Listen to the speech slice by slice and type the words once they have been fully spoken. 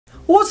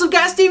What's up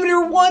guys, Steven here,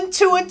 1,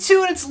 2, and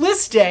 2, and it's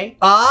list day.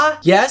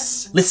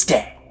 Yes, list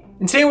day.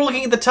 And today we're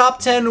looking at the top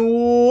 10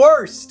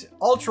 worst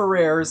ultra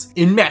rares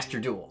in Master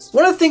Duels.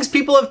 One of the things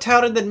people have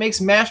touted that makes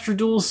Master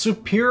Duels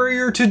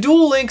superior to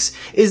Duel Links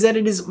is that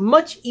it is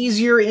much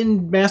easier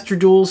in Master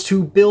Duels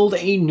to build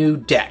a new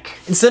deck.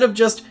 Instead of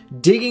just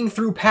digging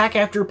through pack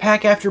after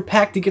pack after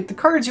pack to get the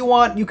cards you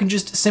want, you can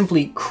just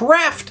simply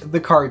craft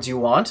the cards you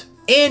want.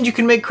 And you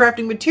can make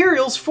crafting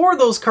materials for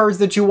those cards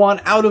that you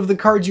want out of the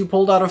cards you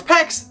pulled out of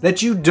packs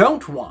that you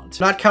don't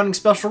want. Not counting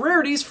special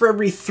rarities, for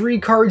every 3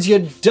 cards you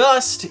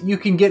dust, you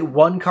can get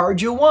 1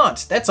 card you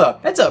want. That's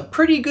a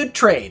pretty good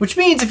trade. Which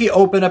means if you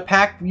open a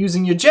pack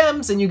using your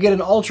gems and you get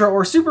an ultra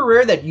or super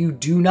rare that you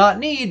do not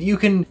need,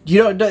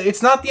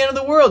 it's not the end of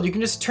the world. You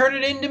can just turn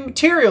it into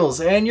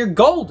materials and you're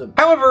golden.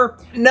 However,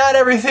 not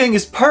everything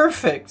is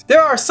perfect.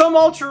 There are some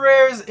ultra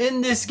rares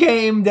in this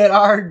game that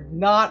are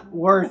not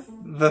worth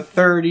the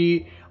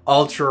 30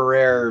 ultra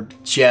rare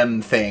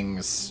gem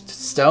things.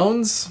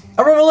 Stones?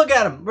 Everyone look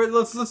at them.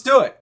 Let's do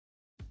it.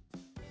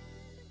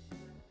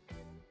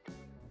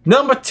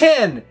 Number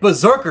 10,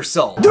 Berserker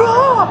Soul.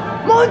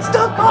 Draw!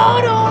 Monster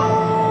card!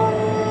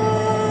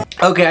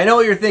 Okay, I know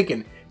what you're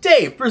thinking.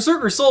 Dave,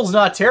 Berserker Soul's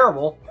not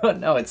terrible.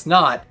 No, it's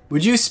not.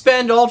 Would you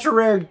spend ultra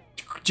rare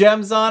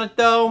gems on it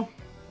though?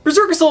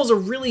 Berserker Soul is a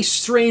really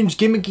strange,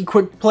 gimmicky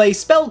quick play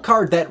spell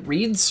card that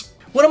reads: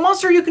 when a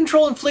monster you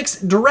control inflicts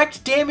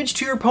direct damage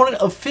to your opponent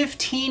of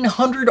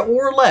 1500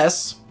 or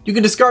less, you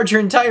can discard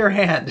your entire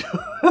hand.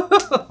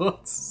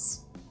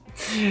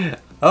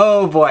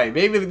 Oh boy,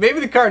 maybe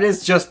the card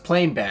is just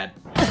plain bad.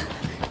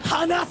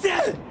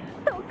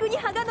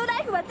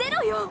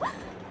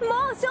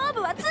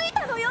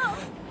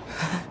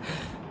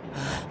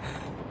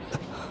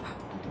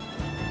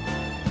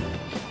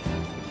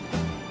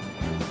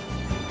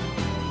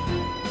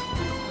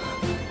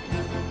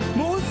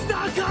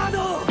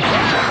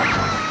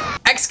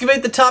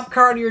 Excavate the top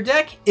card of your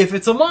deck. If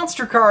it's a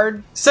monster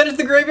card, send it to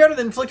the graveyard and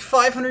inflict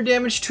 500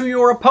 damage to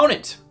your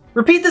opponent.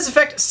 Repeat this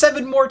effect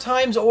 7 more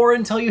times or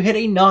until you hit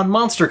a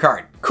non-monster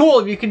card.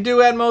 Cool, you can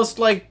do at most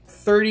like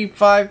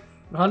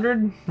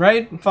 3,500,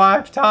 right?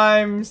 5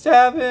 times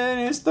 7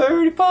 is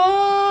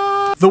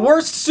 35. The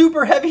worst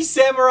super heavy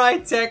samurai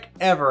tech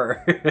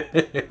ever.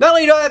 Not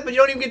only that, but you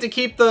don't even get to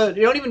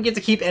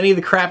keep any of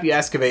the crap you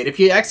excavate. If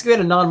you excavate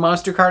a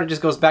non-monster card, it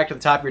just goes back to the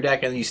top of your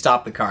deck and you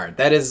stop the card.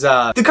 That is,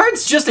 the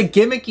card's just a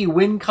gimmicky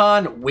win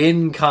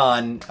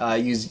con,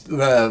 used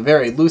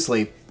very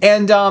loosely.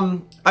 And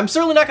I'm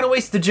certainly not gonna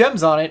waste the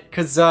gems on it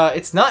because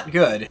it's not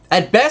good.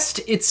 At best,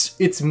 it's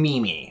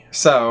memey.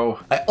 So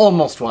I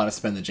almost want to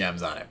spend the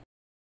gems on it.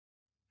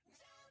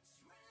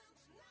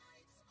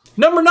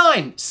 Number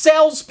 9,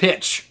 Sales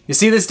Pitch. You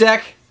see this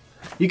deck?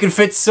 You can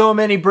fit so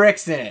many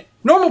bricks in it.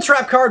 Normal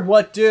trap card,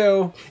 what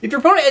do? If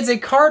your opponent adds a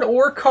card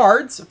or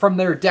cards from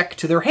their deck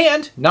to their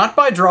hand, not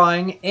by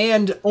drawing,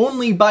 and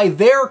only by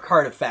their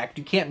card effect,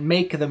 you can't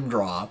make them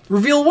draw,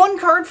 reveal 1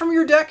 card from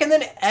your deck and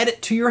then add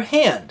it to your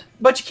hand.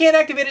 But you can't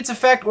activate its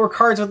effect or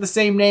cards with the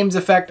same name's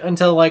effect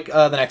until like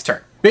the next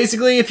turn.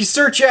 Basically, if you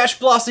search Ash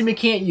Blossom, you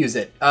can't use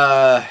it.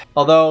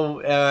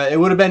 Although it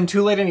would have been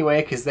too late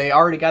anyway because they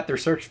already got their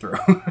search through.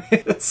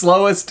 The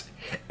slowest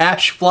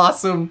Ash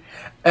Blossom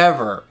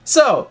ever.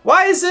 So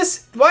why is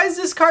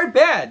this card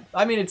bad?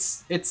 I mean,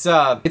 it's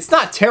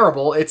not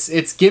terrible. It's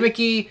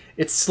gimmicky.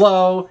 It's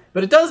slow,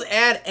 but it does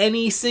add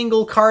any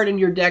single card in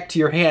your deck to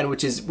your hand,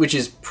 which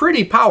is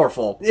pretty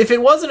powerful. If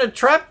it wasn't a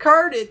trap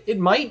card, it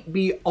might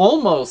be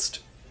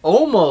almost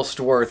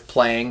worth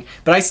playing,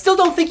 but I still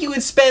don't think you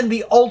would spend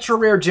the ultra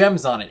rare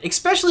gems on it,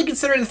 especially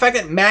considering the fact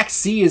that Max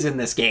C is in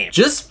this game.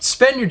 Just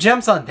spend your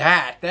gems on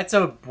that. That's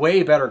a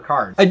way better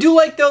card. I do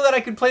like though that I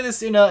could play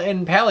this in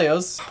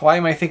Paleos. Why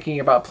am I thinking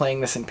about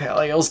playing this in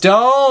Paleos?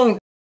 Don't!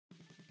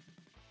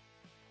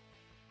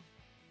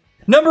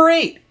 Number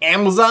 8,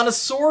 Amazona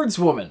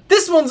Swordswoman.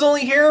 This one's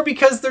only here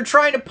because they're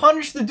trying to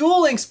punish the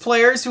Duel Links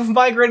players who've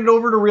migrated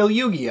over to real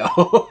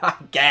Yu-Gi-Oh! I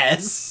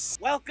guess.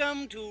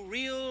 Welcome to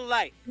real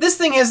life. This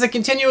thing has a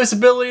continuous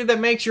ability that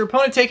makes your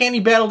opponent take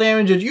any battle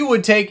damage that you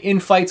would take in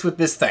fights with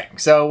this thing.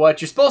 So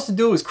what you're supposed to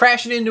do is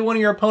crash it into one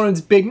of your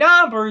opponent's big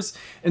numbers,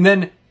 and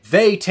then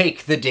they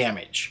take the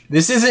damage.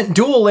 This isn't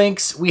Duel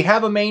Links. We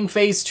have a main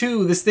phase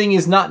 2. This thing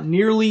is not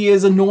nearly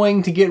as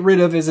annoying to get rid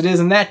of as it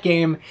is in that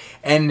game,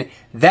 and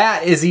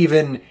that is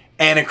even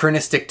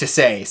anachronistic to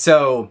say.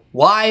 So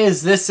why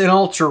is this an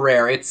ultra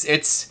rare?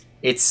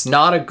 It's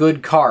not a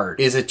good card.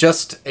 Is it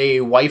just a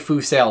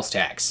waifu sales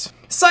tax?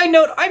 Side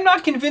note, I'm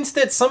not convinced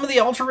that some of the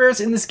ultra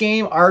rares in this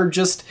game are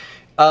just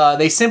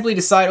they simply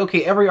decide,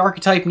 okay, every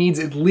archetype needs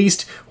at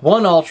least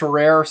 1 ultra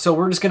rare, so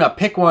we're just gonna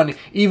pick one,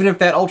 even if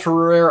that ultra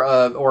rare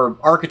or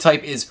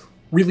archetype is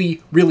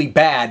really, really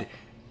bad.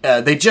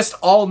 They just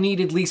all need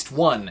at least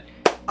 1.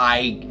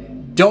 I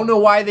don't know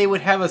why they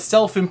would have a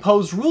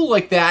self-imposed rule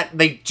like that.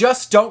 They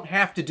just don't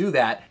have to do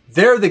that.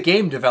 They're the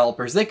game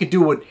developers. They could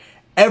do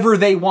whatever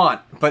they want,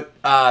 but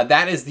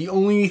that is the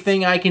only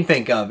thing I can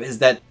think of, is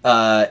that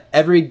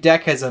every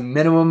deck has a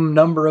minimum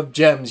number of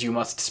gems you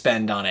must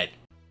spend on it.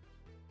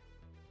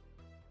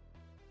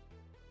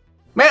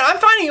 Man, I'm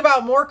finding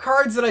about more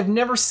cards that I've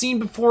never seen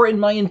before in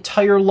my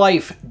entire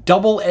life.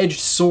 Double-edged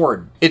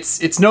sword.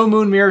 It's no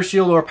Moon Mirror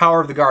Shield or Power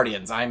of the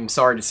Guardians, I'm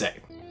sorry to say.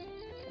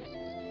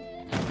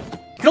 You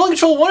can only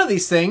control one of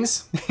these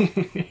things.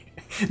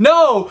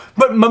 No,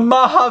 but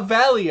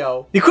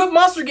Mahavalio. The equipped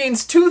monster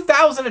gains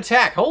 2,000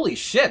 attack. Holy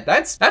shit,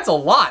 that's a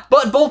lot.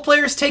 But both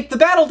players take the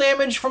battle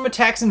damage from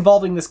attacks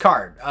involving this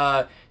card.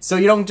 So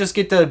you don't just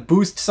get to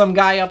boost some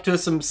guy up to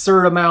some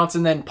absurd amounts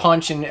and then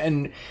punch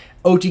and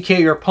OTK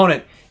your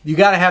opponent. You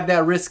gotta have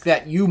that risk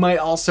that you might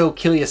also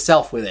kill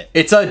yourself with it.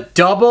 It's a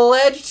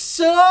double-edged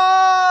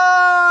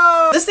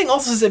sword! This thing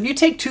also says if you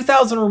take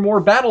 2,000 or more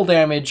battle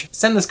damage,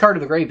 send this card to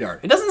the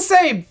graveyard. It doesn't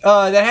say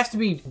that has to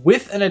be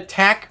with an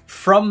attack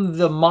from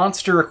the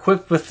monster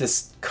equipped with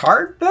this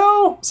card,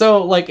 though?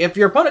 So, like, if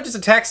your opponent just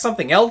attacks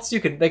something else,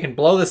 they can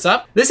blow this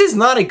up. This is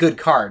not a good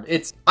card.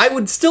 I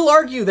would still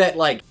argue that,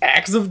 like,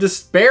 Axe of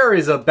Despair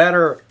is a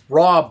better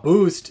raw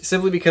boost,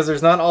 simply because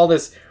there's not all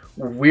this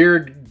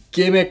weird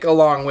gimmick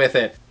along with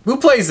it. Who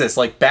plays this?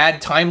 Like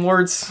bad Time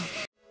Lords?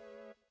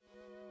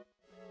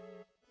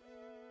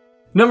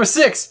 Number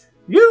 6,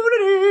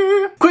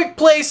 Unity! Quick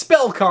play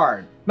spell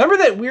card. Remember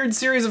that weird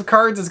series of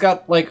cards that's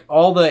got like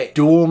all the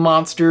Duel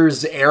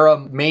Monsters era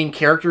main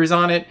characters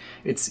on it?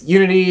 It's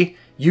Unity,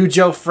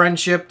 Yu-Gi-Oh!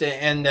 Friendship,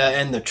 and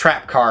the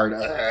Trap card,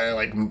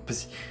 like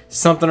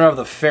something of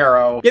the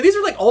Pharaoh. Yeah, these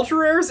are like ultra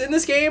rares in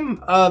this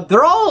game.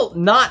 They're all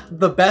not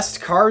the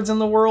best cards in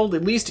the world.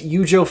 At least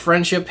Yu-Gi-Oh!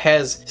 Friendship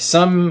has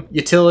some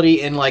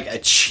utility in like a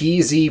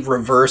cheesy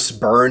reverse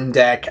burn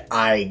deck,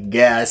 I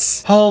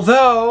guess.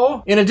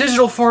 Although, in a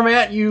digital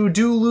format, you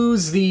do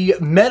lose the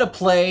meta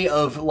play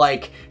of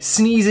like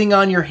sneezing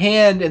on your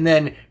hand and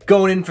then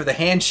going in for the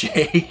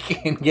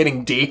handshake and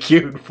getting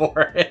DQ'd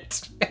for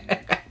it.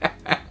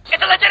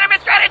 It's a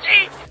legitimate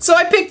strategy! So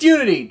I picked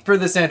Unity for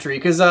this entry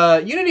because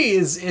Unity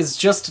is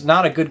just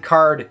not a good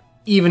card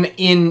even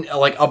in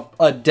like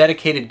a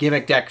dedicated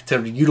gimmick deck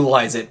to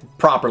utilize it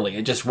properly.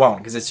 It just won't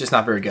because it's just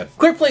not very good.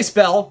 Quick play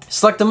spell,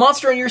 select a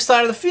monster on your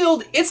side of the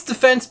field, its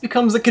defense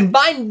becomes the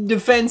combined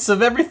defense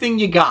of everything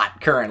you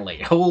got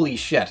currently. Holy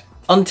shit.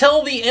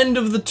 Until the end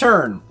of the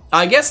turn.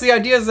 I guess the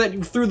idea is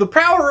that through the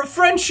power of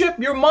friendship,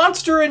 your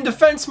monster in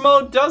defense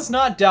mode does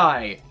not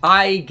die.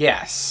 I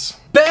guess.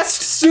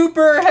 Best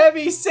super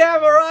heavy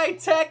samurai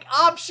tech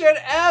option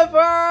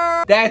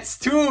ever! That's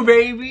 2,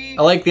 baby!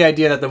 I like the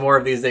idea that the more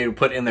of these they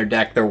put in their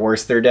deck, the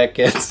worse their deck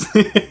gets.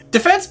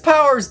 Defense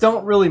powers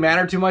don't really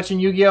matter too much in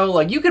Yu-Gi-Oh!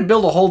 Like, you could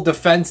build a whole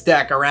defense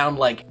deck around,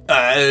 like,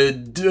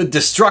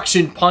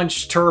 Destruction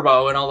Punch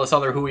Turbo and all this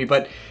other hooey,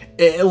 but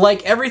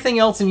like everything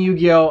else in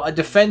Yu-Gi-Oh! A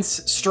defense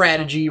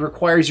strategy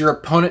requires your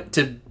opponent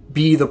to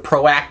be the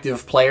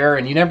proactive player,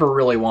 and you never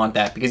really want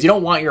that, because you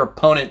don't want your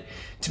opponent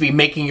to be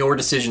making your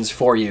decisions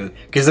for you,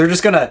 because they're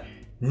just gonna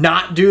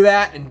not do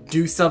that and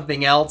do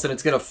something else, and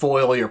it's gonna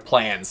foil your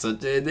plans. So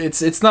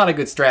it's not a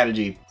good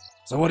strategy.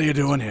 So what are you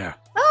doing here?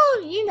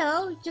 Oh, you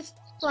know, just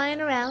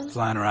flying around.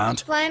 Flying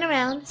around? Flying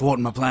around.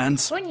 Thwarting my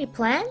plans? Thwarting your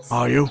plans?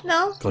 Are you?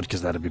 No. Good,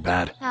 because that'd be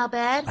bad. How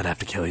bad? I'd have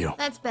to kill you.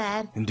 That's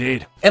bad.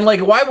 Indeed. And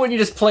like, why wouldn't you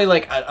just play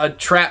like a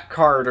trap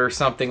card or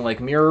something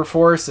like Mirror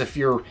Force if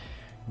you're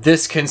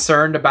this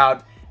concerned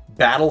about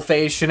battle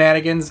phase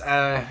shenanigans?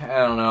 I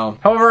don't know.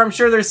 However, I'm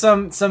sure there's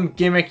some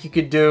gimmick you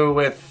could do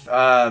with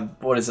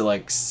what is it,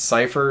 like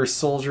Cypher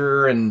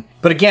Soldier,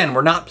 but again,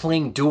 we're not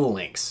playing Duel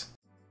Links.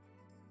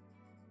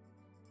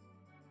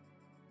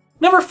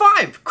 Number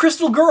 5,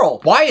 Crystal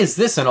Girl. Why is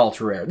this an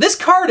ultra rare? This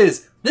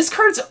card's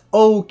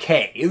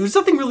okay. There's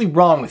nothing really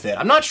wrong with it.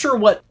 I'm not sure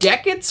what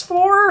deck it's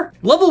for.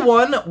 Level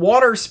 1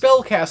 water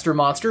spellcaster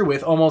monster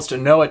with almost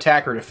no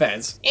attack or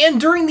defense. And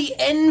during the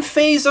end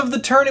phase of the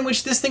turn in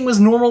which this thing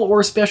was normal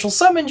or special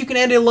summoned, you can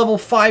add a level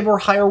 5 or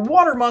higher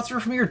water monster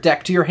from your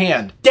deck to your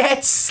hand.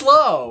 That's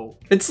slow.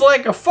 It's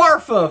like a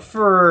Farfa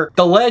for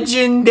the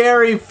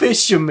legendary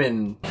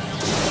fisherman.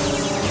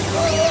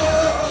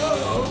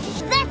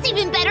 That's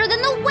even better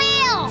than the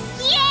whale!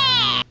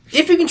 Yeah!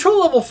 If you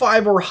control level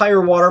 5 or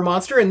higher water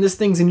monster and this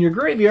thing's in your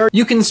graveyard,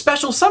 you can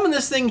special summon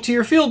this thing to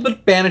your field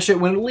but banish it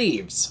when it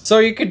leaves. So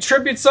you could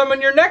tribute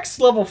summon your next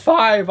level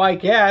 5, I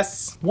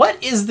guess.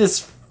 What is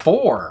this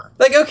for?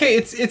 Like, okay,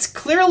 it's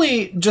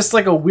clearly just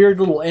like a weird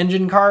little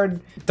engine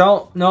card.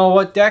 Don't know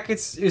what deck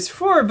it's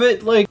for,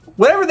 but like,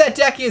 whatever that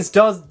deck is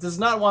does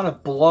not want to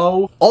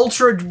blow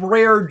ultra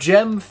rare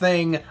gem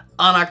thing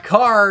on a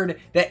card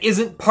that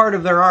isn't part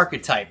of their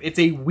archetype. It's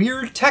a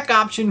weird tech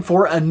option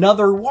for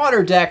another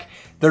water deck.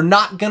 They're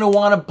not gonna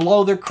want to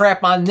blow their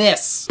crap on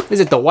this. Is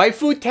it the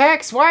waifu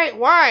tax?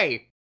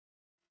 Why?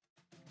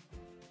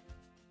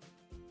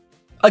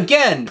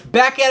 Again,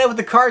 back at it with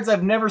the cards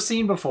I've never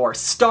seen before.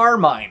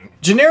 Starmine.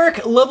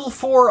 Generic level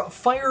 4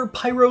 Fire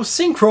Pyro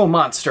Synchro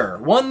monster.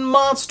 1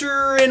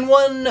 monster and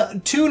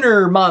 1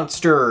 tuner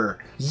monster.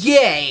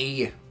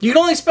 Yay! You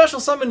can only special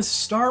summon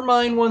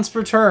Starmine once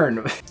per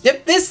turn.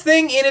 If this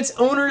thing in its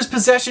owner's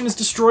possession is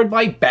destroyed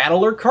by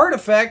battle or card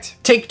effect,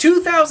 take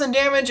 2,000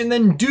 damage and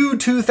then do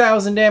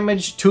 2,000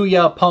 damage to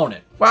your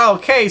opponent. Wow,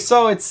 okay,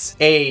 so it's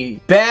a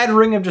bad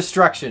Ring of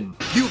Destruction.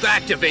 You've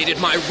activated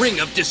my Ring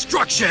of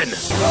Destruction!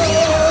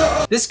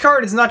 This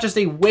card is not just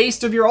a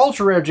waste of your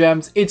ultra rare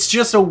gems, it's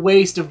just a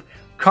waste of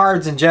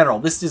cards in general.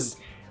 This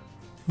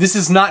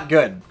is not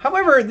good.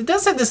 However, it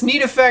does have this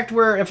neat effect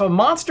where if a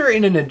monster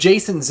in an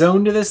adjacent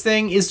zone to this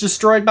thing is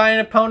destroyed by an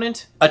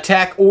opponent,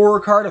 attack or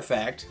card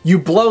effect, you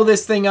blow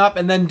this thing up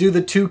and then do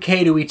the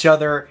 2k to each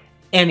other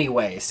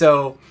anyway.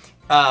 So,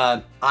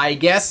 I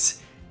guess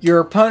your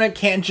opponent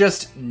can't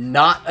just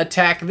not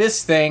attack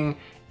this thing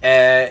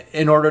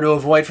in order to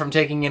avoid from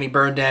taking any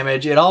burn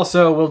damage. It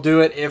also will do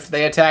it if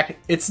they attack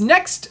its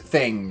next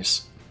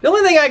things. The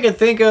only thing I could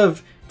think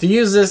of to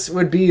use this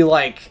would be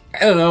like,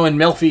 I don't know, in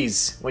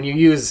Melfi's, when you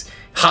use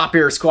Hop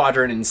Air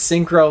Squadron and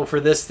Synchro for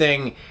this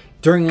thing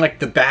during like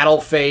the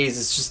battle phase.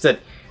 It's just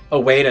a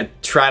way to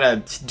try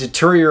to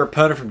deter your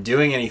opponent from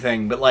doing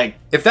anything. But like,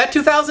 if that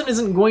 2000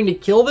 isn't going to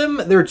kill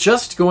them, they're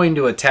just going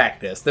to attack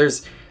this.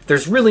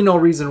 There's really no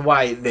reason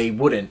why they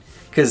wouldn't,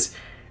 because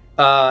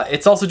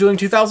it's also doing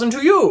 2000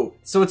 to you.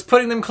 So it's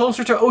putting them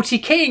closer to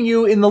OTKing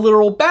you in the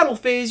literal battle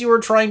phase you were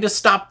trying to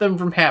stop them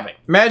from having.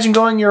 Imagine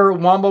going your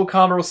Wombo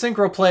Combo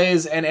Synchro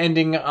plays and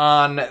ending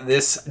on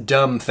this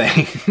dumb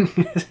thing.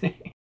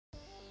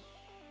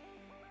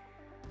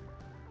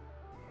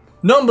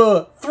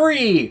 Number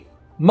 3,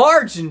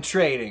 margin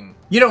trading.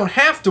 You don't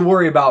have to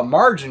worry about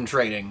margin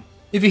trading.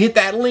 If you hit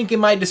that link in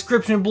my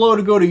description below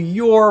to go to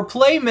your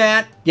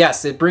playmat,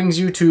 yes, it brings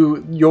you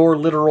to your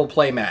literal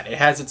playmat. It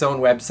has its own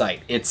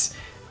website.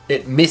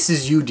 It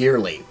misses you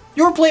dearly.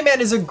 Your playmat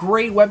is a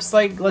great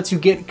website, lets you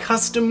get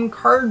custom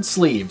card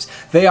sleeves.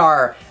 They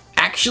are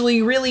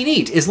actually really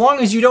neat. As long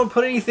as you don't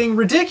put anything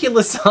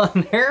ridiculous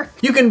on there,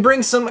 you can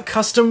bring some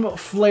custom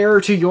flair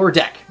to your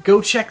deck.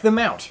 Go check them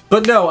out.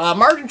 But no,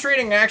 margin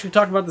trading, I actually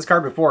talked about this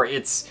card before.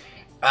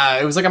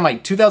 It was like on my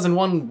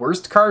 2001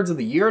 worst cards of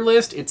the year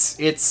list.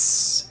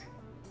 It's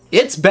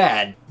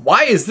bad.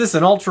 Why is this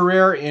an ultra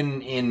rare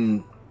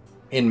in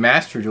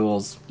Master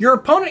Duels? Your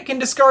opponent can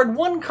discard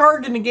one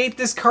card to negate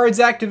this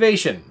card's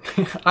activation.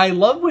 I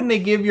love when they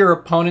give your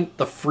opponent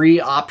the free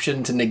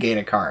option to negate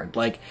a card.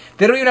 Like,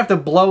 they don't even have to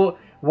blow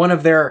one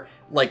of their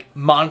like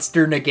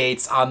monster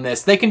negates on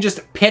this. They can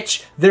just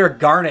pitch their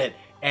Garnet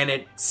and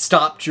it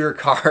stopped your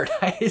card.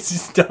 I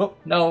just don't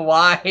know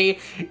why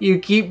you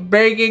keep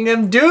making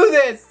them do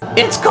this.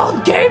 It's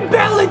called game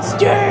balance,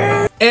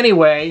 dude!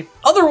 Anyway,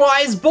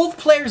 otherwise, both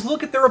players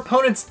look at their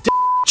opponent's deck,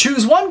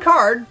 choose one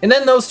card, and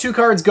then those 2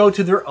 cards go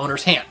to their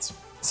owner's hands.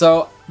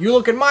 So, you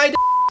look at my deck,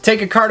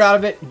 take a card out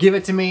of it, give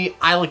it to me.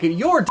 I look at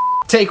your deck,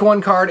 take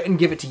one card and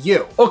give it to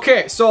you.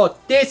 Okay, so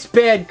this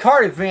bad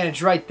card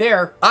advantage right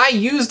there. I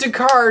used a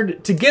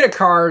card to get a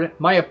card.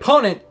 My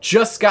opponent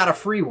just got a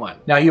free one.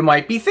 Now you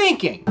might be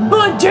thinking,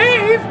 but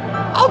Dave,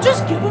 I'll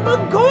just give him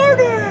a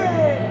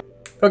Garnet.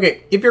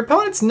 Okay, if your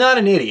opponent's not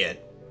an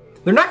idiot,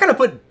 they're not gonna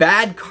put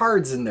bad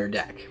cards in their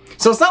deck.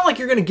 So it's not like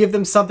you're gonna give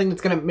them something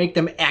that's gonna make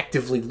them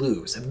actively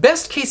lose.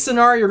 Best case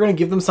scenario, you're gonna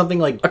give them something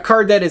like a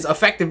card that is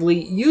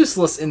effectively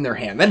useless in their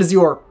hand. That is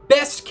your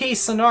best case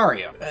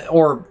scenario.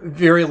 Or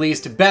very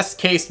least, best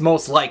case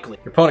most likely.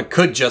 Your opponent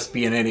could just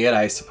be an idiot,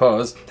 I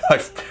suppose.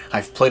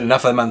 I've played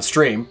enough of them on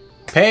stream.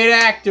 Paid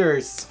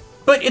actors.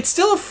 But it's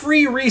still a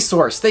free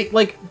resource. They,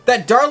 like,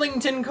 that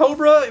Darlington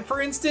Cobra,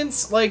 for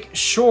instance, like,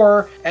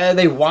 sure,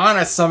 they want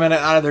to summon it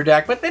out of their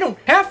deck, but they don't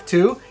have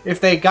to if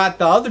they got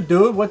the other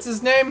dude, what's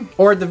his name?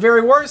 Or at the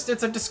very worst,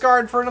 it's a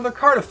discard for another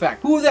card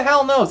effect. Who the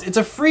hell knows? It's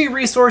a free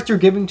resource you're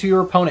giving to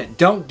your opponent.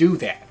 Don't do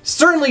that.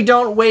 Certainly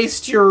don't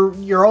waste your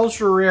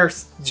ultra rare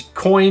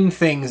coin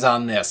things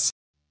on this.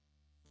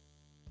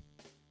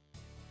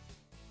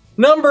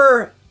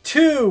 Number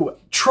 2,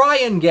 try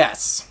and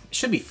guess. It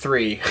should be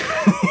 3.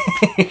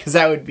 Because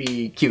that would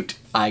be cute,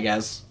 I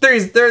guess.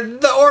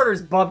 The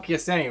order's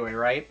bupkis anyway,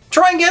 right?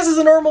 Try and Guess is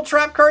a normal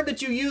trap card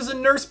that you use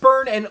in Nurse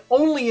Burn and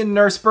only in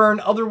Nurse Burn.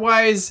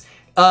 Otherwise,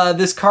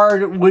 this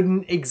card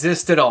wouldn't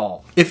exist at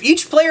all. If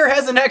each player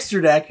has an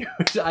extra deck,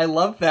 which I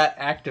love that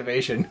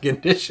activation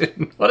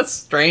condition. What a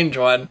strange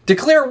one.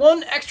 Declare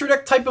one extra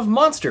deck type of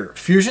monster,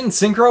 Fusion,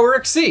 Synchro, or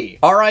Xyz.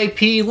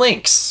 RIP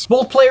Lynx.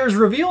 Both players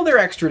reveal their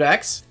extra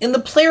decks, and the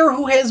player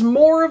who has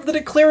more of the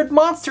declared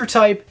monster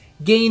type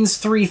gains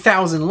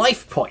 3,000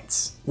 life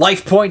points.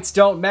 Life points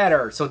don't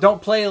matter, so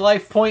don't play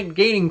life point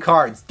gaining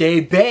cards. They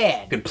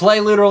bad. You could play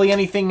literally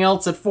anything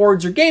else that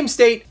forwards your game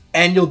state,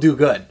 and you'll do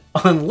good.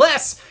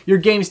 Unless your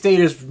game state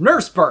is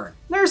Nurse Burn.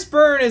 Nurse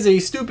Burn is a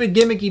stupid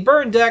gimmicky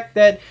burn deck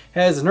that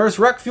has Nurse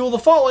Wreckfuel the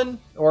Fallen,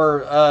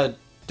 or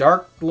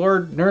Dark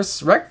Lord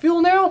Nurse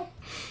Wreckfuel now?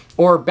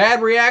 Or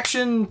Bad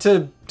Reaction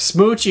to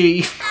Smoochy.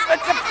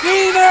 It's a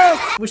penis!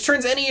 Which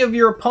turns any of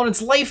your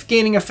opponent's life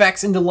gaining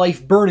effects into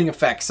life burning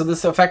effects, so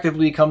this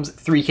effectively becomes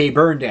 3k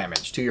burn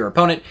damage to your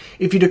opponent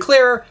if you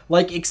declare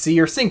like Xyz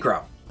or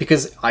Synchro.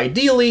 Because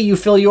ideally you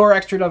fill your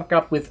extra deck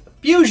up with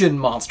fusion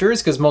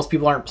monsters, because most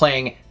people aren't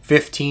playing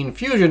 15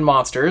 fusion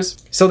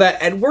monsters, so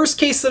that at worst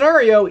case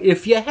scenario,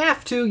 if you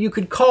have to, you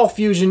could call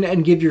fusion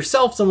and give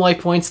yourself some life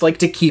points, like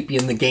to keep you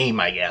in the game,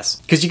 I guess.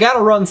 Because you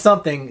gotta run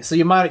something, so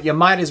you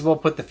might as well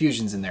put the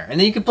fusions in there. And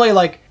then you could play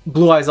like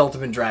Blue Eyes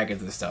Ultimate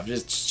Dragons and stuff,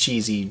 just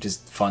cheesy,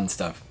 just fun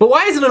stuff. But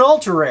why is it an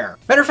ultra rare?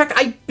 Matter of fact,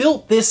 I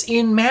built this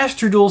in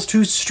Master Duels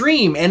to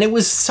stream, and it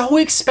was so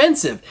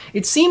expensive.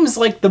 It seems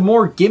like the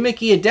more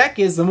gimmicky a deck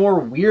is, the more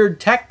weird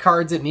tech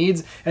cards it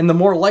needs, and the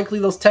more likely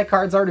those tech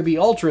cards are to be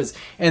ultras.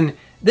 And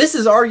this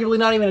is arguably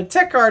not even a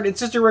tech card, it's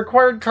just a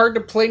required card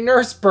to play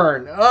Nurse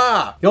Burn.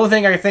 Ah! The only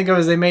thing I can think of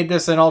is they made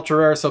this an ultra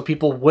rare so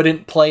people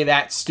wouldn't play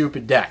that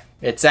stupid deck.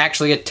 It's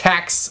actually a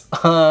tax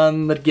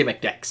on the gimmick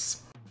decks.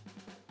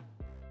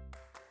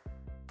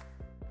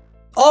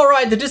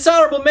 Alright, the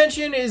dishonorable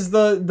mention is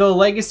the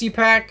Legacy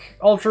Pack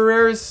Ultra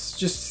Rares.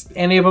 Just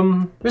any of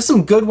them. There's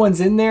some good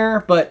ones in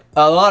there, but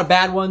a lot of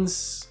bad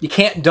ones. You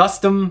can't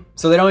dust them,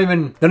 so they don't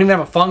even have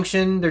a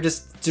function. They're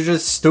just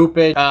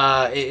stupid.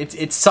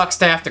 It sucks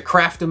to have to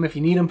craft them if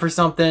you need them for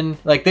something.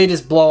 Like, they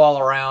just blow all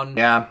around.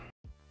 Yeah.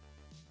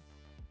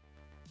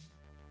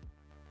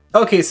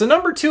 Okay, so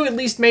number 2 at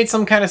least made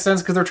some kind of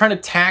sense because they're trying to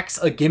tax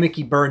a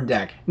gimmicky burn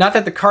deck. Not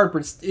that the card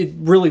it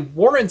really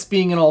warrants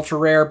being an ultra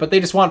rare, but they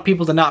just want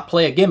people to not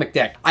play a gimmick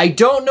deck. I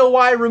don't know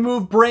why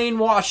Remove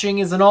Brainwashing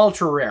is an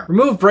ultra rare.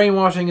 Remove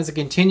Brainwashing is a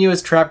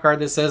continuous trap card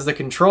that says the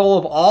control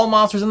of all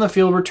monsters in the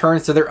field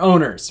returns to their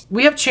owners.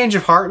 We have Change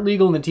of Heart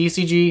legal in the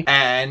TCG,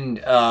 and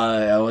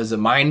was it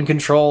Mind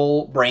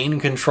Control, Brain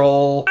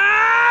Control?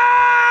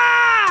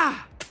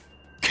 Ah!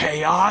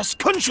 Chaos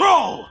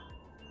Control!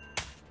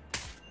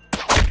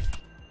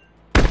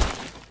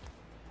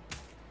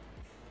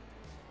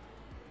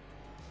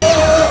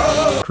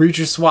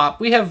 Creature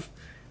swap. We have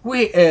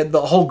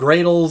the whole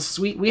Gradles.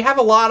 We have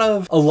a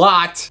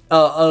lot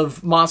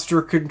of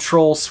monster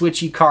control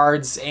switchy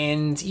cards,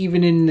 and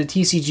even in the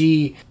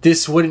TCG,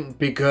 this wouldn't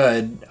be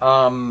good.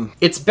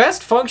 Its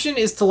best function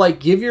is to like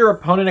give your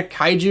opponent a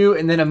kaiju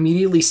and then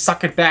immediately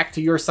suck it back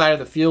to your side of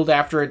the field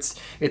after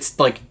it's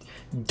like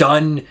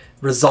done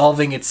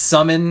resolving its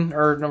summon,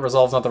 or no,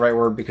 resolve's not the right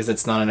word because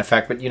it's not an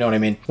effect, but you know what I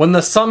mean. When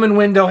the summon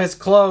window has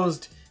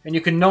closed and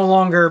you can no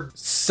longer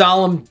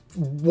solemn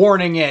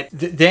warning it,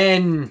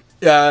 then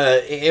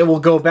it will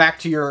go back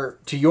to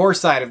your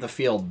side of the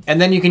field. And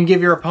then you can give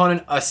your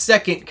opponent a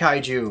second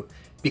kaiju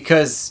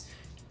because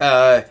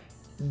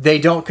they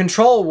don't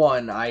control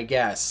one, I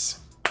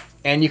guess.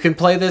 And you can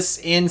play this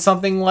in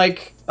something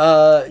like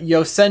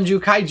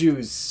Yosenju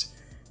Kaijus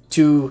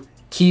to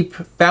keep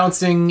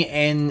bouncing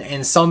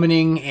and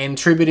summoning and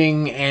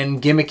tributing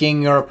and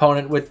gimmicking your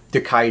opponent with the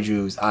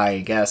kaijus, I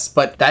guess.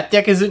 But that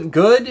deck isn't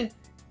good,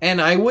 and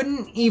I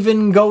wouldn't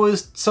even go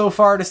so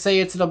far to say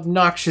it's an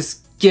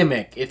obnoxious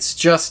gimmick. It's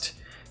just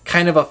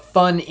kind of a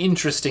fun,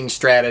 interesting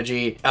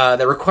strategy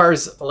that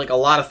requires like a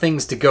lot of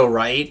things to go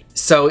right.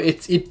 So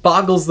it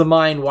boggles the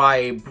mind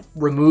why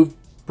Remove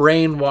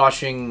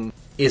Brainwashing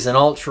is an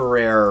ultra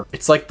rare.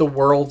 It's like the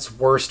world's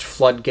worst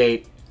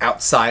floodgate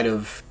outside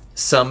of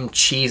some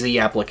cheesy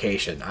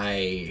application.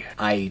 I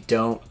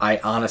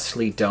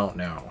honestly don't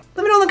know.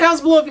 Let me know in the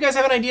comments below if you guys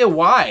have an idea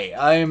why.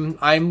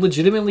 I'm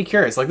legitimately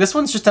curious. Like, this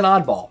one's just an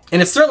oddball,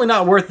 and it's certainly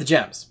not worth the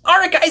gems.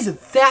 Alright guys,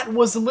 that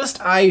was the list.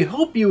 I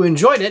hope you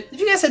enjoyed it. If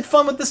you guys had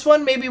fun with this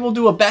one, maybe we'll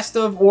do a best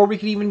of, or we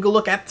could even go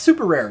look at the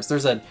super rares.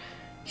 There's a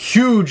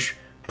huge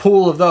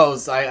pool of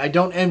those. I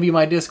don't envy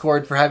my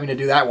Discord for having to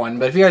do that one,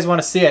 but if you guys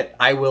want to see it,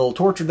 I will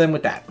torture them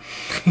with that.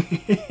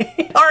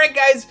 Alright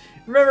guys,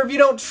 remember, if you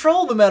don't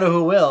troll the meta,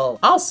 who will?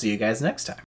 I'll see you guys next time.